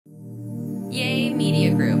Yay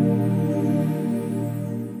Media Group.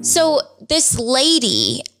 So this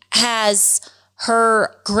lady has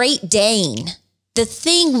her Great Dane. The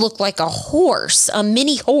thing looked like a horse, a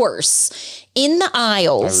mini horse, in the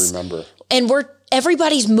aisles. I remember. And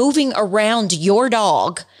everybody's moving around your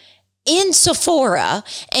dog in Sephora,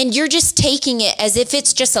 and you're just taking it as if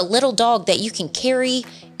it's just a little dog that you can carry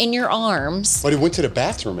in your arms. But it went to the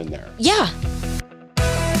bathroom in there. Yeah.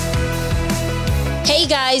 Hey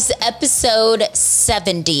guys, episode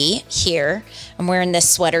 70 here. I'm wearing this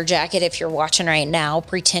sweater jacket if you're watching right now,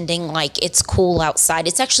 pretending like it's cool outside.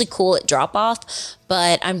 It's actually cool at drop off,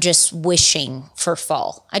 but I'm just wishing for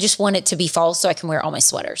fall. I just want it to be fall so I can wear all my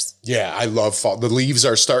sweaters. Yeah, I love fall. The leaves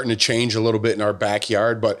are starting to change a little bit in our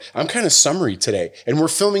backyard, but I'm kind of summery today. And we're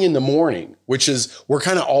filming in the morning, which is, we're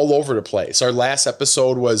kind of all over the place. Our last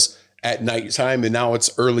episode was at nighttime, and now it's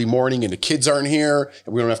early morning and the kids aren't here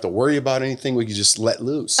and we don't have to worry about anything. We can just let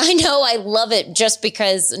loose. I know, I love it, just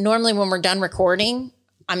because normally when we're done recording,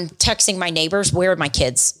 I'm texting my neighbors, where are my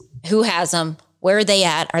kids? Who has them? Where are they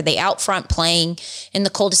at? Are they out front playing in the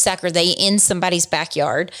cul-de-sac? Are they in somebody's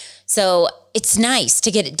backyard? So it's nice to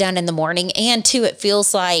get it done in the morning. And too, it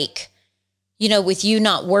feels like, you know, with you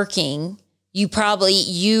not working,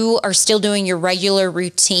 you are still doing your regular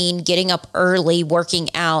routine, getting up early, working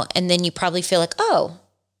out, and then you probably feel like, oh,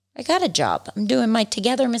 I got a job. I'm doing my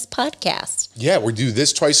Togethermess podcast. Yeah, we do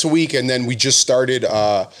this twice a week, and then we just started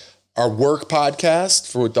our work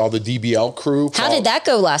podcast with all the DBL crew. How did that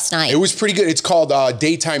go last night? It was pretty good. It's called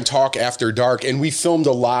Daytime Talk After Dark, and we filmed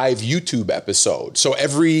a live YouTube episode. So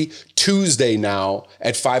every Tuesday now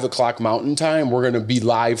at 5 o'clock Mountain Time, we're going to be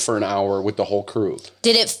live for an hour with the whole crew.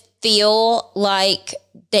 Did it feel like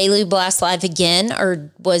Daily Blast Live again,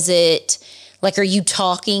 or was it like, are you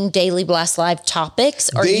talking Daily Blast Live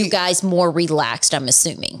topics? Or are you guys more relaxed, I'm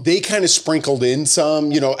assuming? They kind of sprinkled in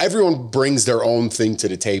some, you know, everyone brings their own thing to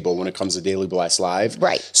the table when it comes to Daily Blast Live.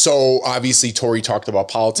 Right. So obviously Tori talked about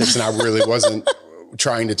politics and I really wasn't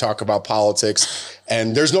trying to talk about politics,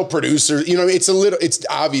 and there's no producer, you know, it's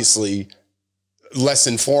obviously less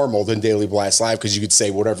informal than Daily Blast Live, because you could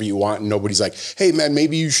say whatever you want and nobody's like, hey man,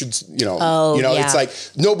 maybe you should, It's like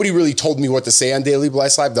nobody really told me what to say on Daily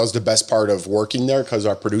Blast Live. That was the best part of working there, because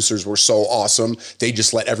our producers were so awesome. They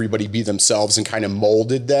just let everybody be themselves and kind of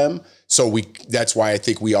molded them. So that's why I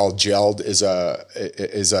think we all gelled as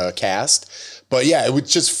a cast. But yeah, it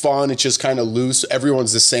was just fun. It's just kind of loose.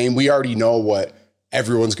 Everyone's the same. We already know what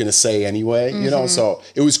everyone's going to say anyway, you know? So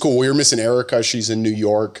it was cool. We were missing Erica. She's in New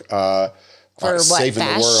York, for saving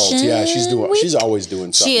the world. Yeah, she's always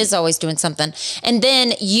doing something. She is always doing something. And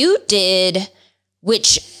then you did,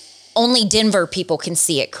 which only Denver people can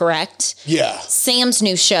see it, correct? Yeah. Sam's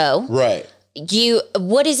new show. Right.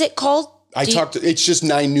 What is it called? It's just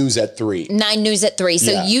 9 News at 3. 9 News at 3.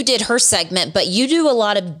 So you did her segment, but you do a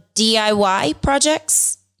lot of DIY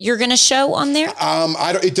projects you're going to show on there?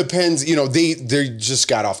 It depends. You know, they just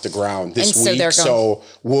got off the ground this week. So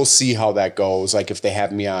we'll see how that goes. Like if they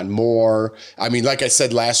have me on more. I mean, like I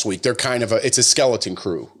said last week, they're kind of it's a skeleton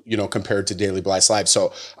crew, you know, compared to Daily Blast Live.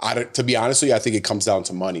 So to be honest with you, I think it comes down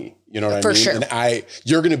to money. You know what I mean? For sure. And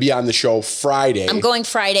you're going to be on the show Friday. I'm going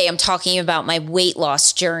Friday. I'm talking about my weight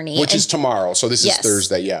loss journey. Which is tomorrow. So this is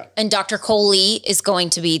Thursday. Yeah. And Dr. Coley is going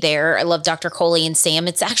to be there. I love Dr. Coley and Sam.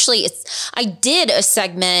 I did a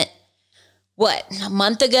segment, a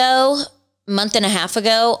month and a half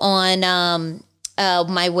ago on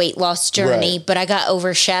my weight loss journey, but I got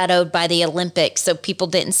overshadowed by the Olympics, so people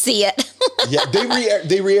didn't see it. Yeah,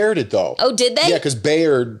 they re-aired it though. Oh, did they? Yeah, because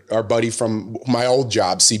Bayard, our buddy from my old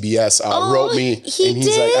job, CBS, wrote me, and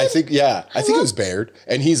he's like, I think it was Bayard,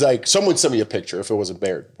 and he's like, someone sent me a picture. If it wasn't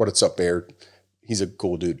Bayard, what's up, Bayard? He's a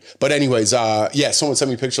cool dude. But anyways, someone sent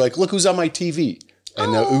me a picture like, look who's on my TV.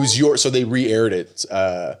 And it was so they re-aired it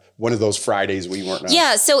one of those Fridays we weren't on.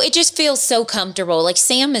 Yeah, so it just feels so comfortable. Like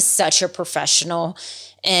Sam is such a professional.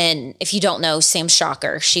 And if you don't know, Sam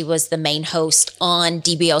Shocker, she was the main host on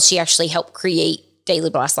DBL. She actually helped create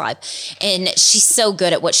Daily Blast Live. And she's so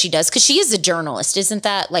good at what she does, because she is a journalist. Isn't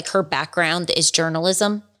that like her background is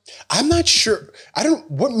journalism? I'm not sure.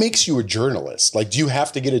 What makes you a journalist? Like, do you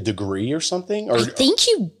have to get a degree or something? Or, I think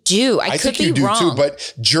you do. I could be wrong. Too,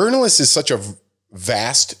 but journalist is such a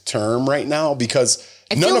vast term right now, because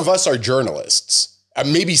none of us are journalists.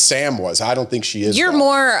 Maybe Sam was. I don't think she is. You're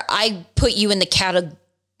more, I put you in the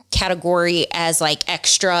category as like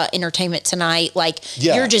extra Entertainment Tonight. Like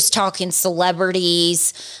you're just talking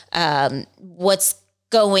celebrities, what's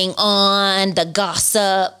going on, the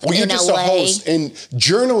gossip you're in just LA. A host, and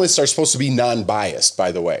journalists are supposed to be non-biased,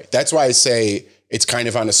 by the way. That's why I say it's kind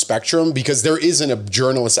of on a spectrum, because there isn't a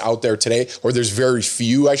journalist out there today, or there's very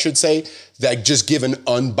few, I should say, that just give an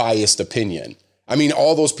unbiased opinion. I mean,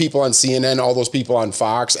 all those people on CNN, all those people on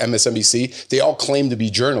Fox, MSNBC, they all claim to be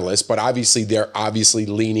journalists, but obviously they're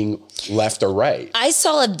leaning left or right. I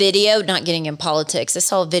saw a video, not getting in politics, I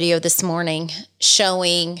saw a video this morning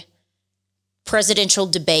showing presidential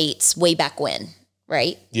debates way back when,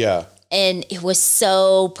 right? Yeah. And it was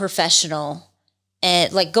so professional.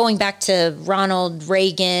 And like going back to Ronald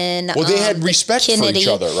Reagan. Well, they had respect Kennedy. for each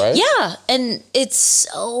other, right? Yeah. And it's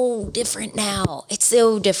so different now. It's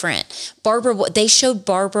so different. They showed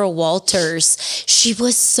Barbara Walters. She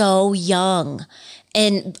was so young.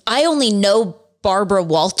 And I only know Barbara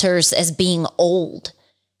Walters as being old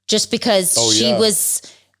just because she was,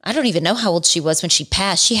 I don't even know how old she was when she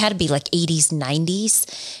passed. She had to be like 80s,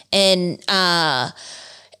 90s. And,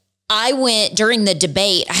 I went during the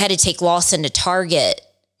debate, I had to take Lawson to Target.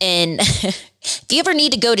 And if you ever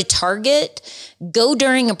need to go to Target, go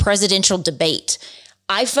during a presidential debate.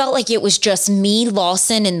 I felt like it was just me,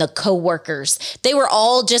 Lawson, and the coworkers. They were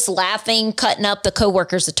all just laughing, cutting up the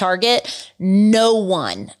coworkers at Target. No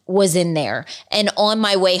one was in there. And on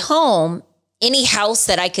my way home, any house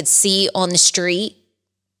that I could see on the street,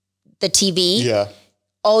 the TV,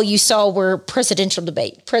 all you saw were presidential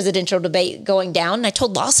debate going down. And I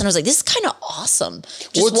told Lawson, I was like, this is kind of awesome.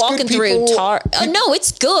 Just walking through. No,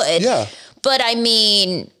 it's good. Yeah. But I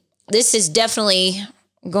mean, this is definitely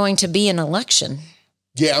going to be an election.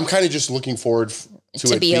 Yeah, I'm kind of just looking forward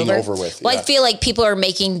to it being over with. Well, I feel like people are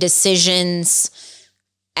making decisions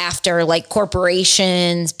after, like,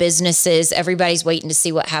 corporations, businesses, everybody's waiting to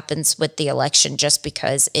see what happens with the election just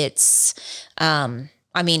because it's,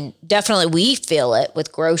 I mean, definitely we feel it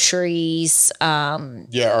with groceries. Our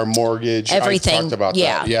mortgage. Everything. I talked about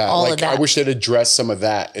that. Yeah. All of that. I wish they'd address some of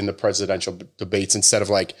that in the presidential debates instead of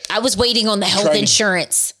like. I was waiting on the health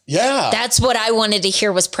insurance. That's what I wanted to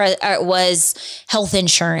hear was health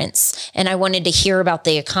insurance. And I wanted to hear about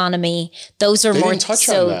the economy. Those are they more. Didn't touch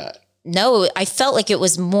on that. No, I felt like it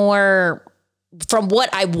was more, from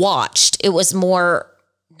what I watched, it was more,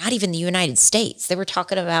 not even the United States. They were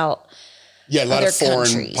talking about. Yeah, a lot of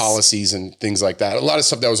foreign policies and things like that. A lot of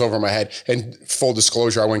stuff that was over my head. And full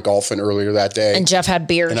disclosure, I went golfing earlier that day. And Jeff had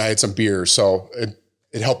beer. And I had some beer. So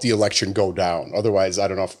it helped the election go down. Otherwise, I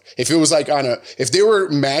don't know if it was like if they were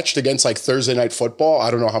matched against like Thursday night football,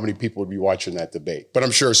 I don't know how many people would be watching that debate. But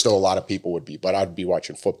I'm sure still a lot of people would be. But I'd be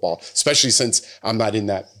watching football, especially since I'm not in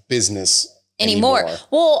that business anymore.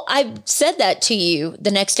 Well, I said that to you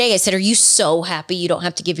the next day. I said, are you so happy you don't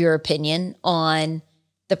have to give your opinion on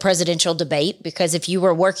the presidential debate? Because if you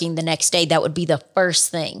were working the next day, that would be the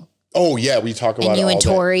first thing. Oh yeah, we talk about and you and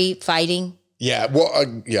Tori fighting. Yeah, well,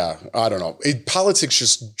 I don't know. Politics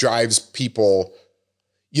just drives people.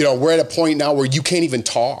 You know, we're at a point now where you can't even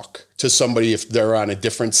talk to somebody if they're on a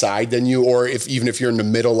different side than you, or even if you're in the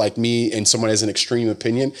middle like me and someone has an extreme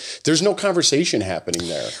opinion, there's no conversation happening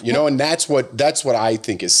there, you know, and that's what I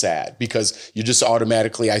think is sad, because you just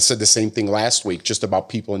automatically, I said the same thing last week, just about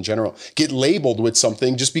people in general, get labeled with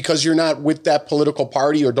something just because you're not with that political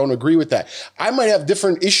party or don't agree with that. I might have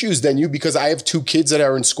different issues than you because I have 2 kids that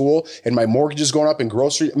are in school and my mortgage is going up and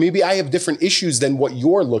grocery. Maybe I have different issues than what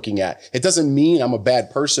you're looking at. It doesn't mean I'm a bad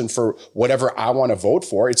person for whatever I want to vote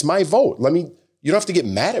for. It's my vote. You don't have to get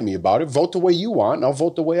mad at me about it. Vote the way you want, and I'll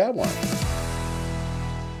vote the way I want.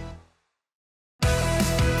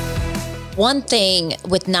 One thing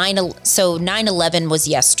with 9/11 was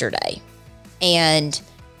yesterday, and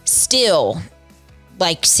still,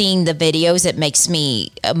 like, seeing the videos, it makes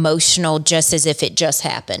me emotional just as if it just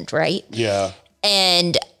happened, right? Yeah.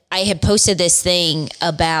 And I had posted this thing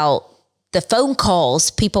about the phone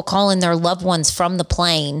calls, people calling their loved ones from the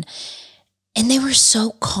plane. And they were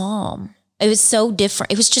so calm. It was so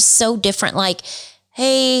different. It was just so different. Like,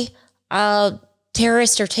 hey,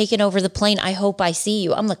 terrorists are taking over the plane. I hope I see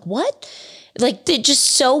you. I'm like, what? Like, they're just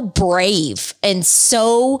so brave and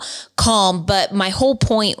so calm. But my whole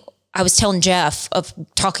point, I was telling Jeff of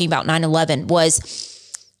talking about 9/11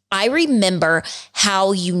 was, I remember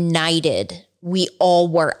how united we all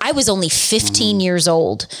were. I was only 15 years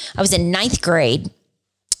old. I was in 9th grade.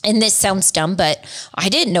 And this sounds dumb, but I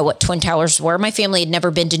didn't know what Twin Towers were. My family had never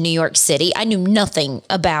been to New York City. I knew nothing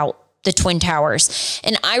about the Twin Towers.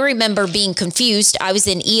 And I remember being confused. I was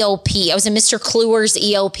in ELP. I was in Mr. Kluwer's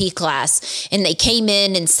ELP class. And they came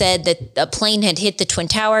in and said that a plane had hit the Twin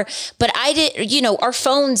Tower. But I didn't, you know, our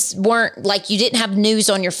phones weren't like, you didn't have news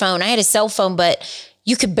on your phone. I had a cell phone, but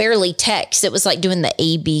you could barely text. It was like doing the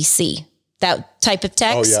ABC, that type of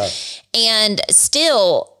text. Oh, yeah. And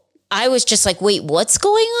still, I was just like, wait, what's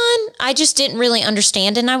going on? I just didn't really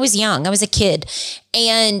understand. And I was young. I was a kid.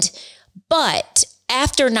 But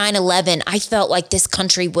after 9/11, I felt like this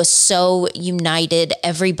country was so united.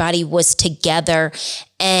 Everybody was together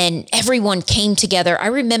and everyone came together. I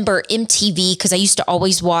remember MTV, because I used to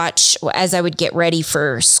always watch as I would get ready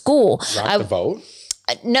for school. Rock the Vote?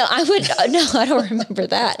 No, I don't remember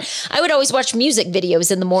that. I would always watch music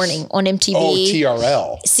videos in the morning on MTV. Oh,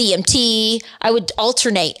 TRL. CMT. I would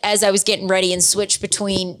alternate as I was getting ready and switch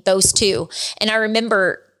between those two. And I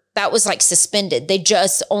remember that was like suspended. They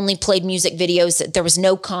just only played music videos. There was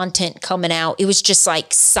no content coming out. It was just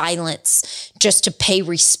like silence, just to pay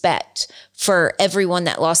respect for everyone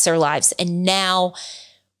that lost their lives. And now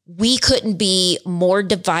we couldn't be more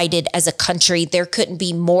divided as a country. There couldn't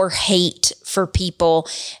be more hate for people.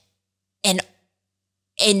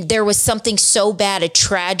 And there was something so bad, a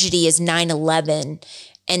tragedy as 9/11.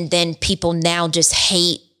 And then people now just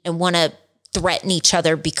hate and want to threaten each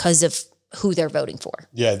other because of who they're voting for.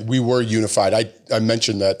 Yeah, we were unified. I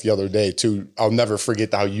mentioned that the other day too. I'll never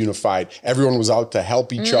forget how unified everyone was out to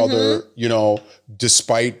help each other, you know,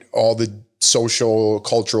 despite all the social,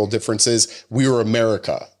 cultural differences. We were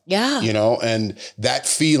America. Yeah. You know, and that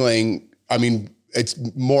feeling, I mean, it's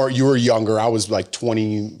more, you were younger. I was like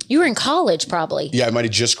 20. You were in college probably. Yeah, I might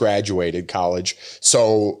have just graduated college.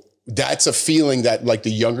 So that's a feeling that like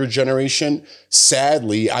the younger generation,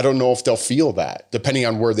 sadly, I don't know if they'll feel that depending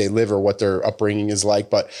on where they live or what their upbringing is like.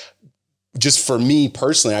 But just for me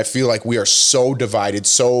personally, I feel like we are so divided,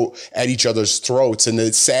 so at each other's throats. And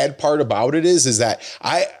the sad part about it is that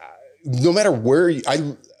no matter where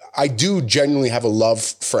I do genuinely have a love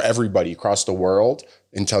for everybody across the world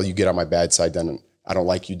until you get on my bad side. Then I don't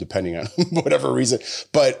like you depending on whatever reason,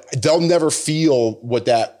 but they'll never feel what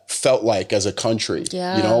that felt like as a country, you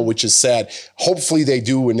know, which is sad. Hopefully they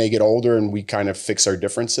do when they get older and we kind of fix our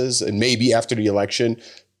differences. And maybe after the election,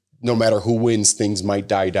 no matter who wins, things might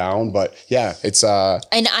die down. But yeah, it's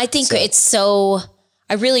and I think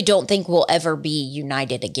I really don't think we'll ever be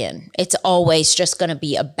united again. It's always just going to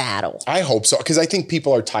be a battle. I hope so, because I think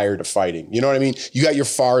people are tired of fighting. You know what I mean? You got your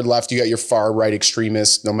far left, you got your far right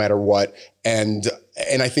extremists, no matter what. And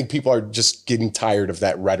I think people are just getting tired of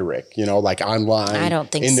that rhetoric, you know, like online. I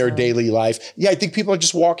don't think in their so. daily life. Yeah, I think people are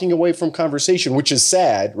just walking away from conversation, which is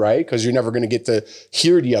sad, right? Because you're never going to get to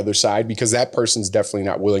hear the other side because that person's definitely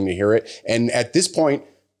not willing to hear it. And at this point,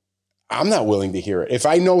 I'm not willing to hear it. If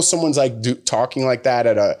I know someone's like talking like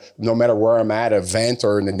that no matter where I'm at, an event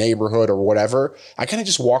or in the neighborhood or whatever, I kind of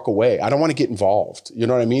just walk away. I don't want to get involved. You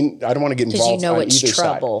know what I mean? I don't want to get involved on either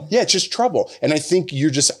trouble. side. Yeah, it's just trouble. And I think you're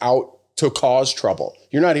just out to cause trouble.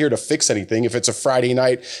 You're not here to fix anything. If it's a Friday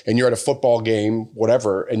night and you're at a football game,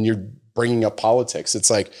 whatever, and you're bringing up politics, it's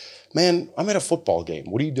like, man, I'm at a football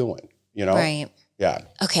game. What are you doing? You know? Right. Yeah.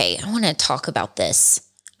 Okay. I want to talk about this.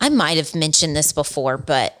 I might have mentioned this before,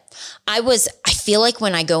 but I feel like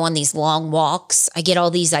when I go on these long walks, I get all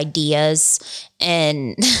these ideas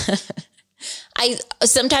and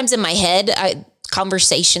sometimes in my head,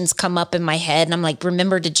 conversations come up in my head and I'm like,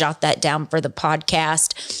 remember to jot that down for the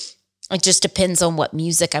podcast. It just depends on what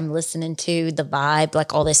music I'm listening to, the vibe,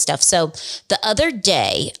 like all this stuff. So the other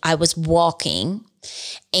day I was walking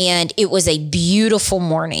and it was a beautiful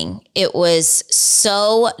morning. It was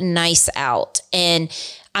so nice out. And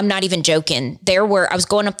I'm not even joking. I was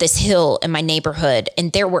going up this hill in my neighborhood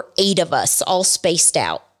and there were 8 of us all spaced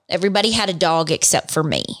out. Everybody had a dog except for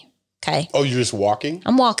me. Okay. Oh, you're just walking?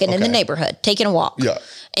 I'm walking in the neighborhood, taking a walk. Yeah.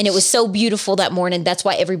 And it was so beautiful that morning. That's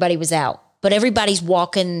why everybody was out. But everybody's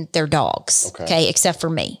walking their dogs. Okay. Except for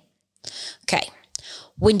me. Okay.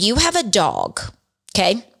 When you have a dog,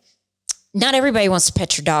 okay, not everybody wants to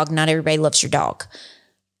pet your dog. Not everybody loves your dog.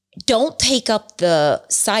 Don't take up the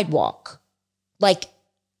sidewalk. Like,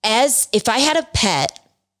 as if I had a pet,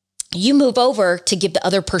 you move over to give the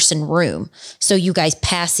other person room. So you guys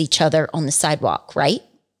pass each other on the sidewalk, right?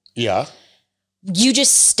 Yeah. You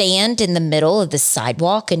just stand in the middle of the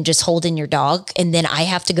sidewalk and just hold in your dog. And then I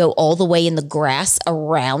have to go all the way in the grass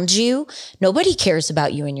around you. Nobody cares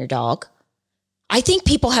about you and your dog. I think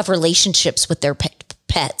people have relationships with their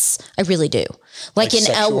pets. I really do. Like in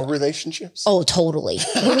sexual relationships? Oh, totally.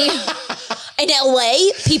 In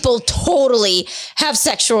LA, people totally have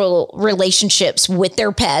sexual relationships with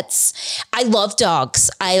their pets. I love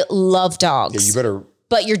dogs. Yeah, you better.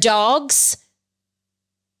 But your dogs,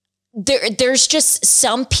 there's just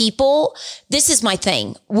some people. This is my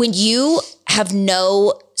thing. When you have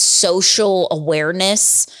no social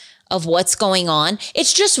awareness of what's going on,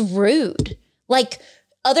 it's just rude. Like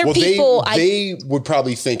other people, they would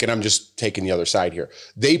probably think, and I'm just taking the other side here.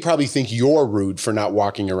 They probably think you're rude for not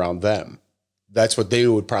walking around them. That's what they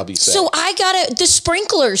would probably say. So the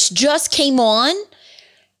sprinklers just came on.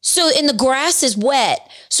 So, and the grass is wet.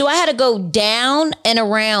 So I had to go down and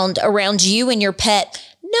around you and your pet.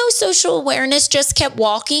 No social awareness, just kept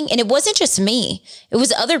walking. And it wasn't just me. It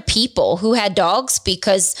was other people who had dogs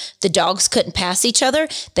because the dogs couldn't pass each other.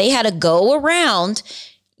 They had to go around.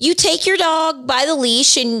 You take your dog by the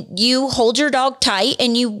leash and you hold your dog tight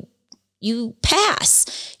and you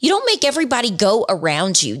pass. You don't make everybody go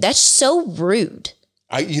around you. That's so rude.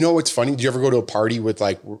 You know what's funny? Do you ever go to a party with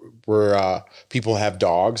like where people have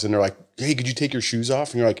dogs and they're like, hey, could you take your shoes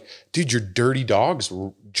off? And you're like, dude, your dirty dogs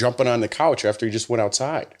were jumping on the couch after you just went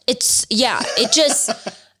outside. It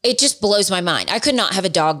just blows my mind. I could not have a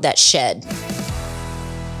dog that shed.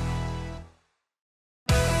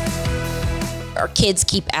 Our kids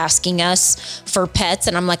keep asking us for pets.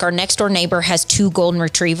 And I'm like, our next door neighbor has 2 golden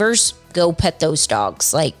retrievers. Go pet those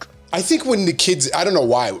dogs. Like, I think when the kids, I don't know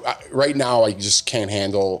why, right now I just can't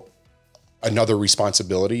handle another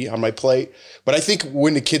responsibility on my plate. But I think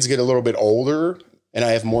when the kids get a little bit older and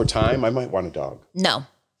I have more time, I might want a dog. No.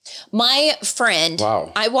 My friend,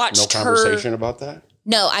 wow. I watched no conversation about that?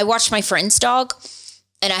 No, I watched my friend's dog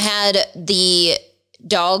and I had the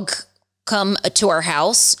dog come to our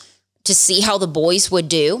house to see how the boys would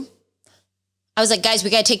do. I was like, guys, we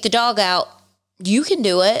got to take the dog out. You can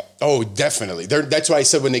do it. Oh, definitely. That's why I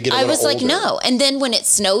said when they get a little older. I was like, no. And then when it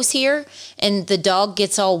snows here and the dog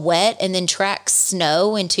gets all wet and then tracks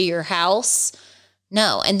snow into your house,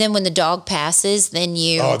 no. And then when the dog passes, then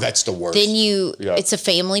you... Oh, that's the worst. Then it's a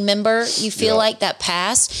family member. You feel like that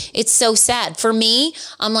passed. It's so sad. For me,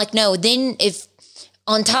 I'm like, no. Then if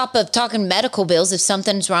on top of talking medical bills, if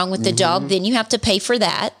something's wrong with the dog, then you have to pay for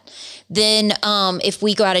that. Then if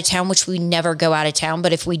we go out of town, which we never go out of town,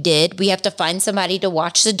 but if we did, we have to find somebody to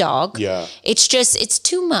watch the dog. Yeah. It's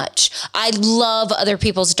too much. I love other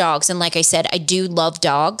people's dogs. And like I said, I do love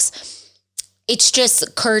dogs. It's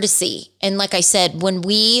just courtesy. And like I said, when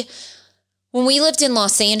we lived in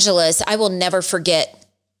Los Angeles, I will never forget,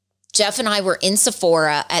 Jeff and I were in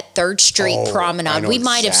Sephora at 3rd Street Promenade. We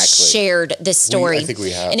might have shared this story. I think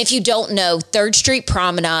we have. And if you don't know, 3rd Street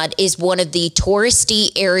Promenade is one of the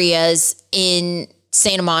touristy areas in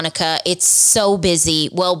Santa Monica. It's so busy.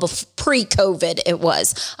 Well, pre-COVID it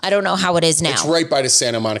was. I don't know how it is now. It's right by the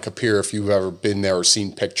Santa Monica Pier if you've ever been there or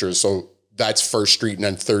seen pictures. So that's 1st Street, and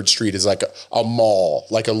then 3rd Street is like a mall,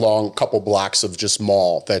 like a long couple blocks of just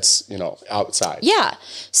mall that's, outside. Yeah.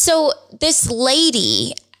 So this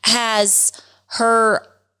lady has her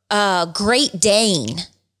Great Dane.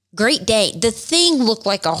 The thing looked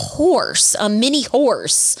like a horse, a mini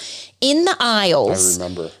horse in the aisles. I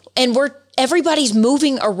remember. And everybody's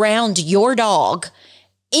moving around your dog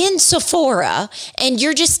in Sephora, and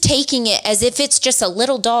you're just taking it as if it's just a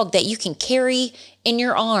little dog that you can carry in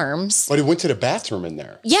your arms. But it went to the bathroom in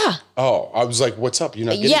there. Yeah. Oh, I was like, what's up? You're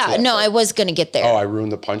not getting to that no, part. I was going to get there. Oh, I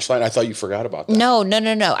ruined the punchline? I thought you forgot about that. No.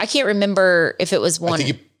 I can't remember if it was one. I think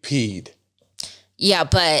you peed. Yeah,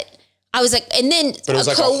 but I was like, and then but it was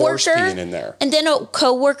like a horse peeing in there. And then a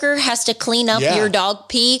coworker has to clean up your dog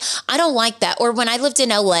pee. I don't like that. Or when I lived in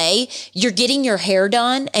LA, you're getting your hair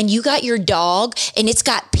done and you got your dog and it's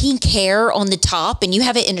got pink hair on the top and you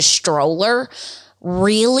have it in a stroller.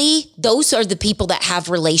 Really? Those are the people that have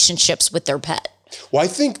relationships with their pet. Well, I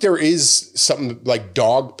think there is something like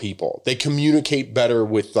dog people. They communicate better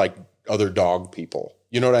with like other dog people.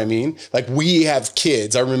 You know what I mean? Like we have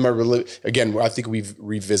kids. I remember, again, I think we've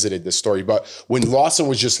revisited this story, but when Lawson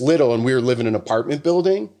was just little and we were living in an apartment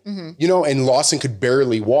building, and Lawson could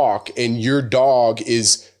barely walk and your dog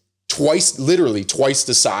is literally twice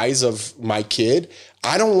the size of my kid.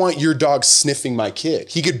 I don't want your dog sniffing my kid.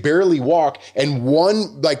 He could barely walk. And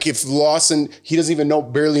if Lawson, he doesn't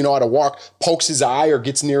even barely know how to walk, pokes his eye or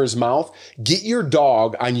gets near his mouth, get your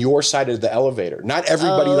dog on your side of the elevator. Not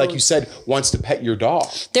everybody, like you said, wants to pet your dog.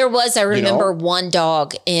 I remember one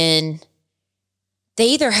dog they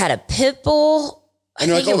either had a pit bull. I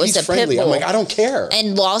think it was a friendly. pit bull. I'm like, I don't care.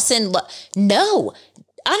 And Lawson, no,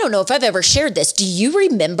 I don't know if I've ever shared this. Do you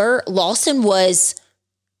remember Lawson was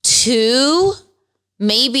 2,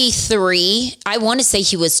 maybe 3? I want to say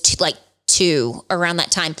he was 2 around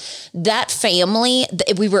that time. That family,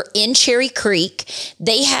 we were in Cherry Creek.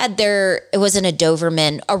 They had it wasn't a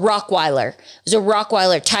Doberman, a Rottweiler. It was a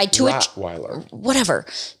Rottweiler tied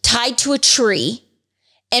to a tree.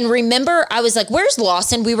 And remember, I was like, where's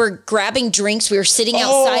Lawson? We were grabbing drinks. We were sitting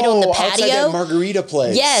outside on the patio. Outside that margarita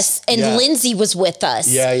place. Yes. And Lindsay was with us.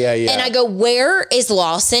 Yeah. And I go, where is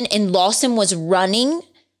Lawson? And Lawson was running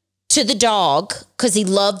to the dog because he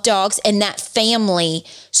loved dogs. And that family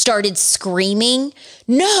started screaming,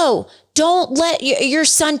 no, don't let your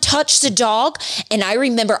son touch the dog. And I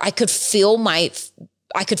remember I could feel myself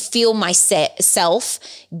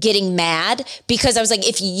getting mad because I was like,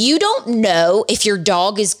 if you don't know if your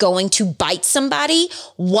dog is going to bite somebody,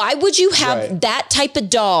 why would you have that type of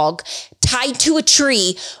dog tied to a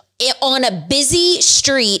tree on a busy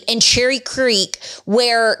street in Cherry Creek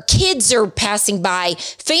where kids are passing by,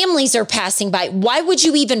 families are passing by? Why would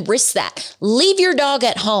you even risk that? Leave your dog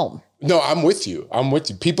at home. No, I'm with you.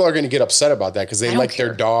 People are going to get upset about that because they like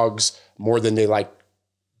their dogs more than they like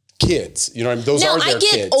kids. You know what I mean? Those are their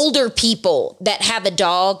kids. I get older people that have a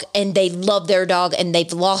dog and they love their dog and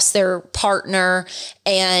they've lost their partner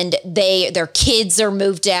and their kids are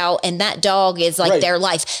moved out and that dog is like their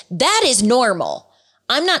life. That is normal.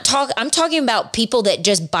 I'm talking about people that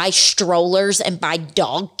just buy strollers and buy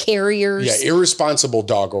dog carriers. Yeah, irresponsible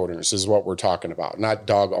dog owners is what we're talking about. Not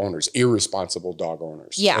dog owners, irresponsible dog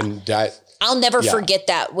owners. Yeah. And that I'll never forget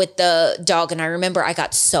that with the dog. And I remember I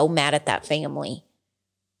got so mad at that family.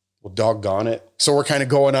 Well, doggone it. So we're kind of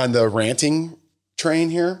going on the ranting train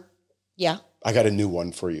here. Yeah. I got a new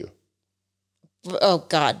one for you. Oh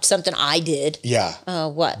God, something I did. Yeah.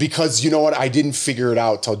 What? Because you know what? I didn't figure it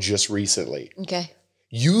out till just recently. Okay.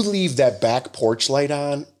 You leave that back porch light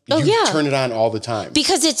on. Turn it on all the time.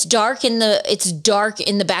 Because it's dark in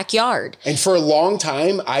the backyard. And for a long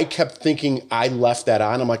time, I kept thinking I left that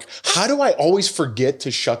on. I'm like, how do I always forget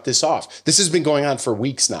to shut this off? This has been going on for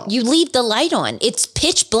weeks now. You leave the light on. It's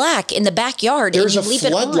pitch black in the backyard. There's and you a leave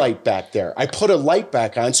floodlight back there. I put a light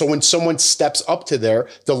back on. So when someone steps up to there,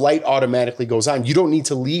 the light automatically goes on. You don't need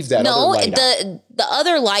to leave that other light on. The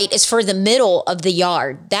other light is for the middle of the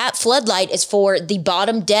yard. That floodlight is for the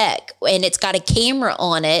bottom deck and it's got a camera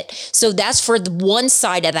on it. So that's for the one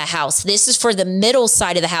side of the house. This is for the middle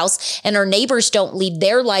side of the house. And our neighbors don't leave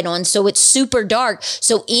their light on. So it's super dark.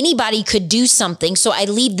 So anybody could do something. So I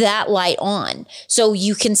leave that light on so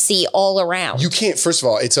you can see all around. You can't, first of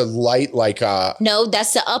all, it's a light like no,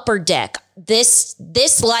 that's the upper deck. This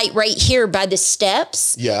light right here by the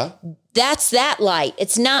steps. Yeah. That's that light.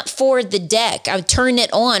 It's not for the deck. I turn it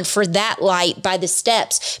on for that light by the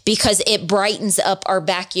steps because it brightens up our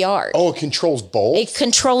backyard. Oh, it controls both? It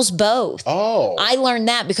controls both. Oh. I learned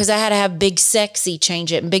that because I had to have Big Sexy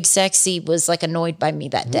change it. And Big Sexy was like annoyed by me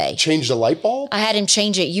that day. Change the light bulb? I had him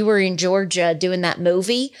change it. You were in Georgia doing that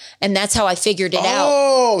movie and that's how I figured it out.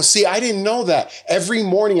 Oh, see, I didn't know that. Every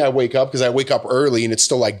morning I wake up because I wake up early and it's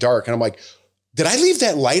still like dark. And I'm like, did I leave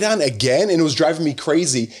that light on again? And it was driving me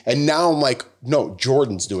crazy. And now I'm like, no,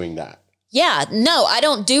 Jordan's doing that. Yeah, no, I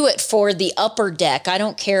don't do it for the upper deck. I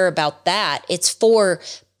don't care about that. It's for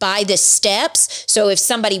by the steps. So if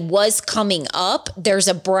somebody was coming up, there's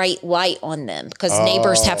a bright light on them because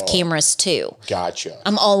neighbors have cameras too. Gotcha.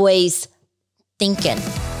 I'm always thinking.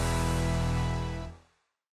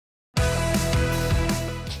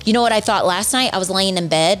 You know what I thought last night? I was laying in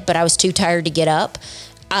bed, but I was too tired to get up.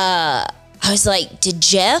 I was like, did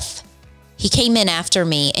Jeff, he came in after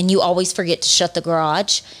me and you always forget to shut the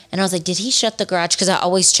garage. And I was like, did he shut the garage? Because I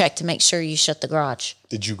always check to make sure you shut the garage.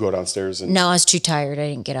 Did you go downstairs? No, I was too tired. I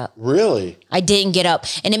didn't get up. Really? I didn't get up.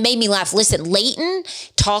 And it made me laugh. Listen, Leighton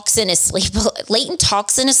talks in his sleep. Leighton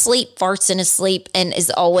talks in his sleep, farts in his sleep, and is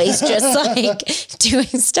always just like doing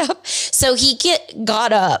stuff. So he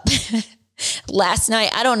got up. Last night,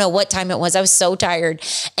 I don't know what time it was. I was so tired.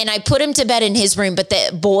 And I put him to bed in his room, but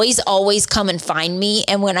the boys always come and find me.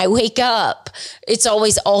 And when I wake up, it's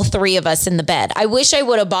always all three of us in the bed. I wish I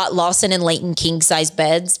would have bought Lawson and Leighton king size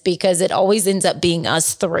beds because it always ends up being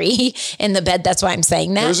us three in the bed. That's why I'm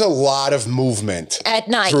saying that. There's a lot of movement at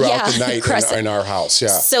night throughout the night in our house. Yeah.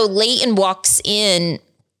 So Leighton walks in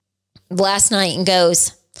last night and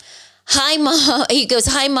goes, hi, Mom. He goes,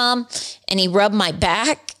 hi, Mom. And he rubbed my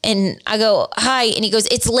back. And I go, hi. And he goes,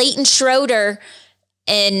 it's Leighton Schroeder.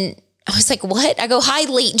 And I was like, what? I go, hi,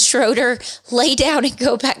 Leighton Schroeder. Lay down and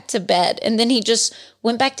go back to bed. And then he just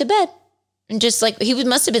went back to bed. And just like, he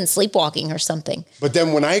must have been sleepwalking or something. But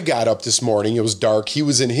then when I got up this morning, it was dark. He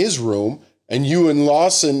was in his room. And you and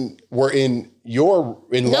Lawson were in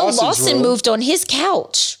Lawson's Lawson room. moved on his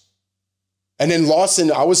couch. And then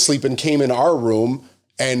Lawson, I was sleeping, came in our room.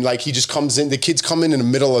 And like, he just comes in, the kids come in the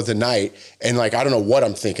middle of the night. And like, I don't know what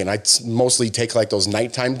I'm thinking. I mostly take like those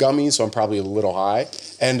nighttime gummies. So I'm probably a little high.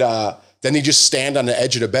 And then they just stand on the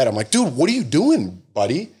edge of the bed. I'm like, dude, what are you doing,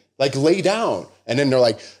 buddy? Like, lay down. And then they're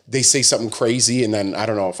like, they say something crazy. And then I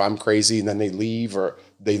don't know if I'm crazy. And then they leave or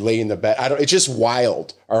they lay in the bed. It's just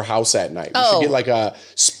wild, our house at night. We should get like a,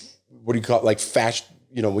 what do you call it? Like fast,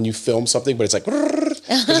 you know, when you film something, but it's like,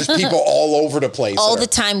 there's just people all over the place. All the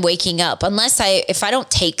time waking up. If I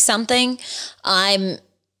don't take something, I'm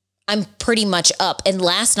I'm pretty much up. And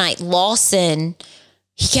last night, Lawson,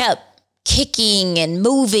 he kept kicking and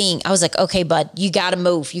moving. I was like, okay, bud, you got to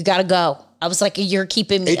move. You got to go. I was like, you're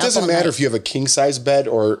keeping me up. It doesn't matter if you have a king size bed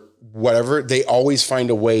or whatever. They always find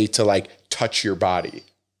a way to like touch your body.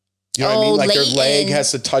 You know what I mean? Like their leg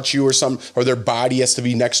has to touch you or something, or their body has to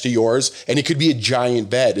be next to yours. And it could be a giant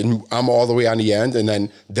bed and I'm all the way on the end and then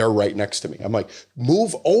they're right next to me. I'm like,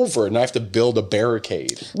 move over, and I have to build a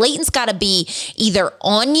barricade. Leighton's got to be either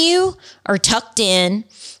on you or tucked in,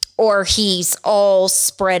 or he's all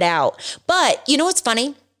spread out. But you know what's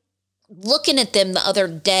funny? Looking at them the other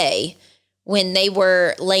day when they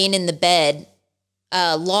were laying in the bed,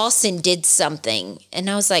 Lawson did something. And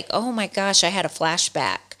I was like, oh my gosh, I had a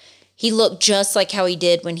flashback. He looked just like how he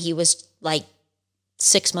did when he was like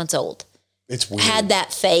 6 months old. It's weird. Had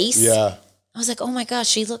that face. Yeah. I was like, oh my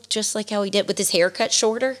gosh, he looked just like how he did with his hair cut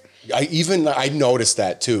shorter. I noticed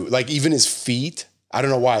that too. Like even his feet. I don't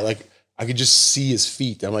know why. Like I could just see his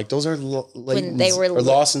feet. I'm like, those are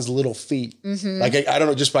Lawson's little feet. Mm-hmm. Like I don't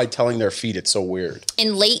know. Just by telling their feet, it's so weird.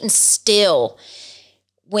 And Leighton still,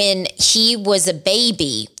 when he was a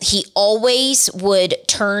baby, he always would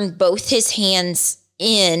turn both his hands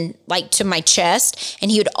in like to my chest, and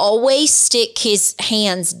he would always stick his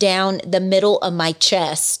hands down the middle of my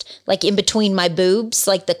chest, like in between my boobs,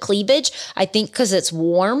 like the cleavage, I think because it's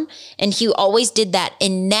warm. And he always did that.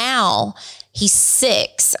 And now he's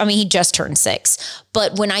 6. I mean, he just turned 6.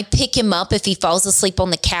 But when I pick him up, if he falls asleep on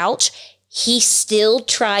the couch, he still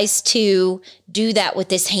tries to do that with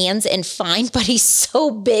his hands and fine, but he's so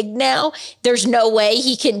big now, there's no way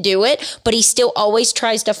he can do it. But he still always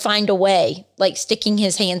tries to find a way, like sticking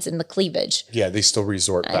his hands in the cleavage. Yeah, they still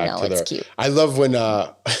resort back to their. Cute. I love when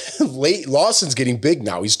Lawson's getting big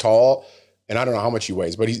now. He's tall, and I don't know how much he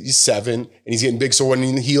weighs, but he's 7 and he's getting big. So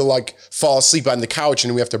when he'll like fall asleep on the couch,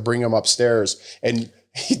 and we have to bring him upstairs, and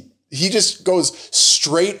he just goes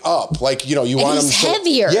straight up, like, you know, you want him to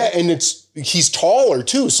heavier. Yeah, and he's taller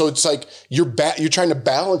too, so it's like you're trying to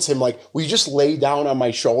balance him. Like, will you just lay down on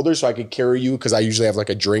my shoulder so I could carry you? Because I usually have like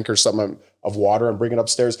a drink or something of water and bring it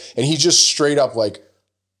upstairs, and he's just straight up like.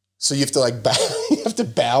 So you have to like you have to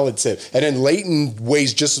balance it, and then Leighton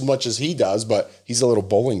weighs just as much as he does, but he's a little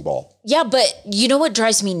bowling ball. Yeah, but you know what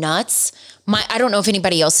drives me nuts? I don't know if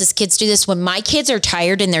anybody else's kids do this. When my kids are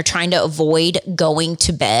tired and they're trying to avoid going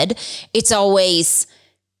to bed, it's always,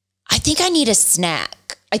 I think I need a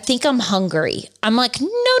snack. I think I'm hungry. I'm like,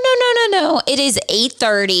 no. It is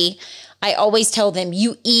 8:30. I always tell them,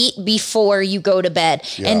 you eat before you go to bed.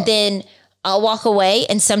 Yeah. And then I'll walk away,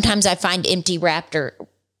 and sometimes I find empty wrappers,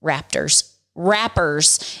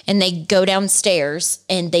 and they go downstairs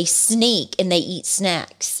and they sneak and they eat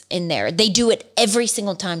snacks in there. They do it every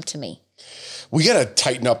single time to me. We got to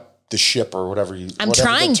tighten up the ship, or whatever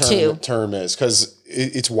the term is, because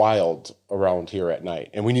it's wild around here at night,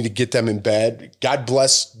 and we need to get them in bed. God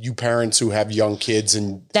bless you parents who have young kids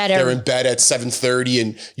and they're in bed at 7:30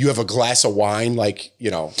 and you have a glass of wine, like, you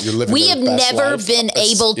know, you're living We have never been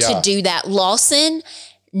able to do that. Lawson,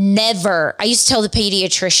 never. I used to tell the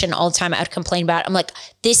pediatrician all the time, I'd complain about it. I'm like,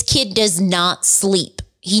 this kid does not sleep.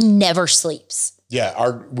 He never sleeps.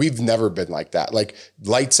 Yeah, we've never been like that. Like,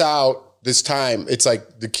 lights out. This time, it's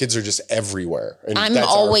like the kids are just everywhere. And I'm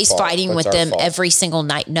always fighting with them every single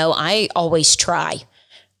night. No, I always try.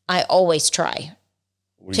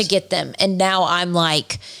 To get them. And now I'm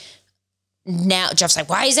like, Jeff's like,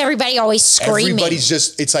 why is everybody always screaming? Everybody's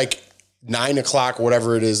just, it's like 9 o'clock,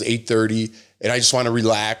 whatever it is, 8:30. And I just want to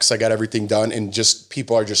relax. I got everything done. And just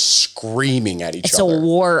people are just screaming at each other. It's a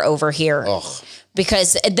war over here. Ugh.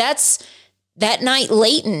 Because that night,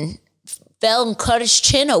 Leighton fell and cut his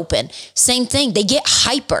chin open. Same thing. They get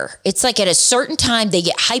hyper. It's like at a certain time, they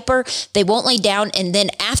get hyper. They won't lay down. And then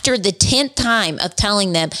after the 10th time of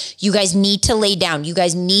telling them, you guys need to lay down, you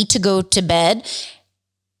guys need to go to bed,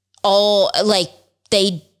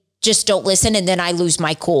 they just don't listen. And then I lose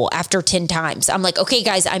my cool after 10 times. I'm like, okay,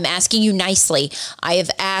 guys, I'm asking you nicely. I have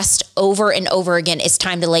asked over and over again, it's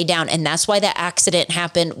time to lay down. And that's why that accident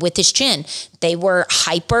happened with his chin. They were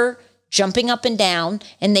hyper, jumping up and down,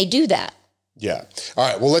 and they do that. Yeah. All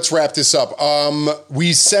right. Well, let's wrap this up.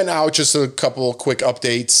 We sent out just a couple quick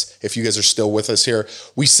updates. If you guys are still with us here,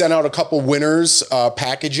 we sent out a couple winners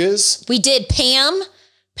packages. We did Pam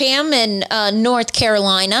in North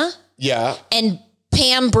Carolina. Yeah. And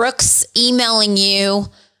Pam, Brooks emailing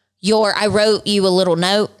you I wrote you a little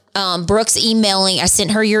note. Brooks I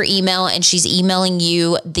sent her your email, and she's emailing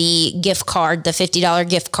you the gift card, the $50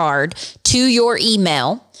 gift card to your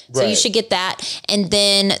email. So you Right. should get that. And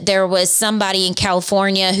then there was somebody in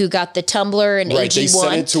California who got the tumbler and Right, AG1. they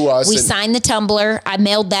sent it to us We and- signed the tumbler. I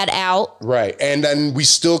mailed that out. Right. And then we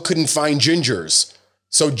still couldn't find Ginger's.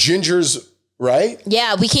 So Ginger's, right?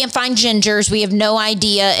 Yeah, we can't find Ginger's. We have no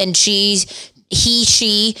idea. And she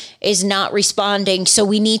is not responding. So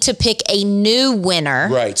we need to pick a new winner.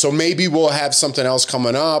 Right. So maybe we'll have something else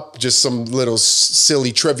coming up, just some little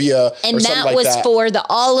silly trivia And or something that like was that. for the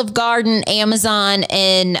Olive Garden, Amazon,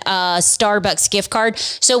 and Starbucks gift card.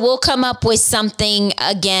 So we'll come up with something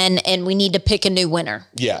again, and we need to pick a new winner.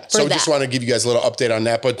 Yeah. So that. just want to give you guys a little update on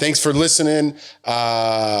that. But thanks for listening.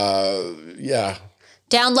 Yeah.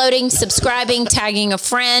 Downloading, subscribing, tagging a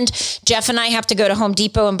friend. Jeff and I have to go to Home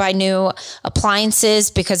Depot and buy new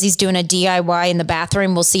appliances because he's doing a DIY in the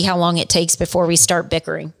bathroom. We'll see how long it takes before we start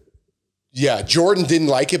bickering. Yeah. Jordan didn't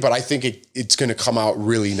like it, but I think it's going to come out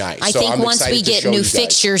really nice. I think I'm once excited we to get show new you guys.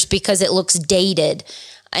 fixtures, because it looks dated,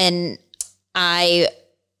 and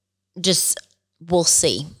we'll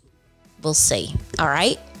see. We'll see. All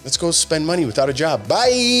right. Let's go spend money without a job.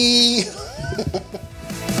 Bye.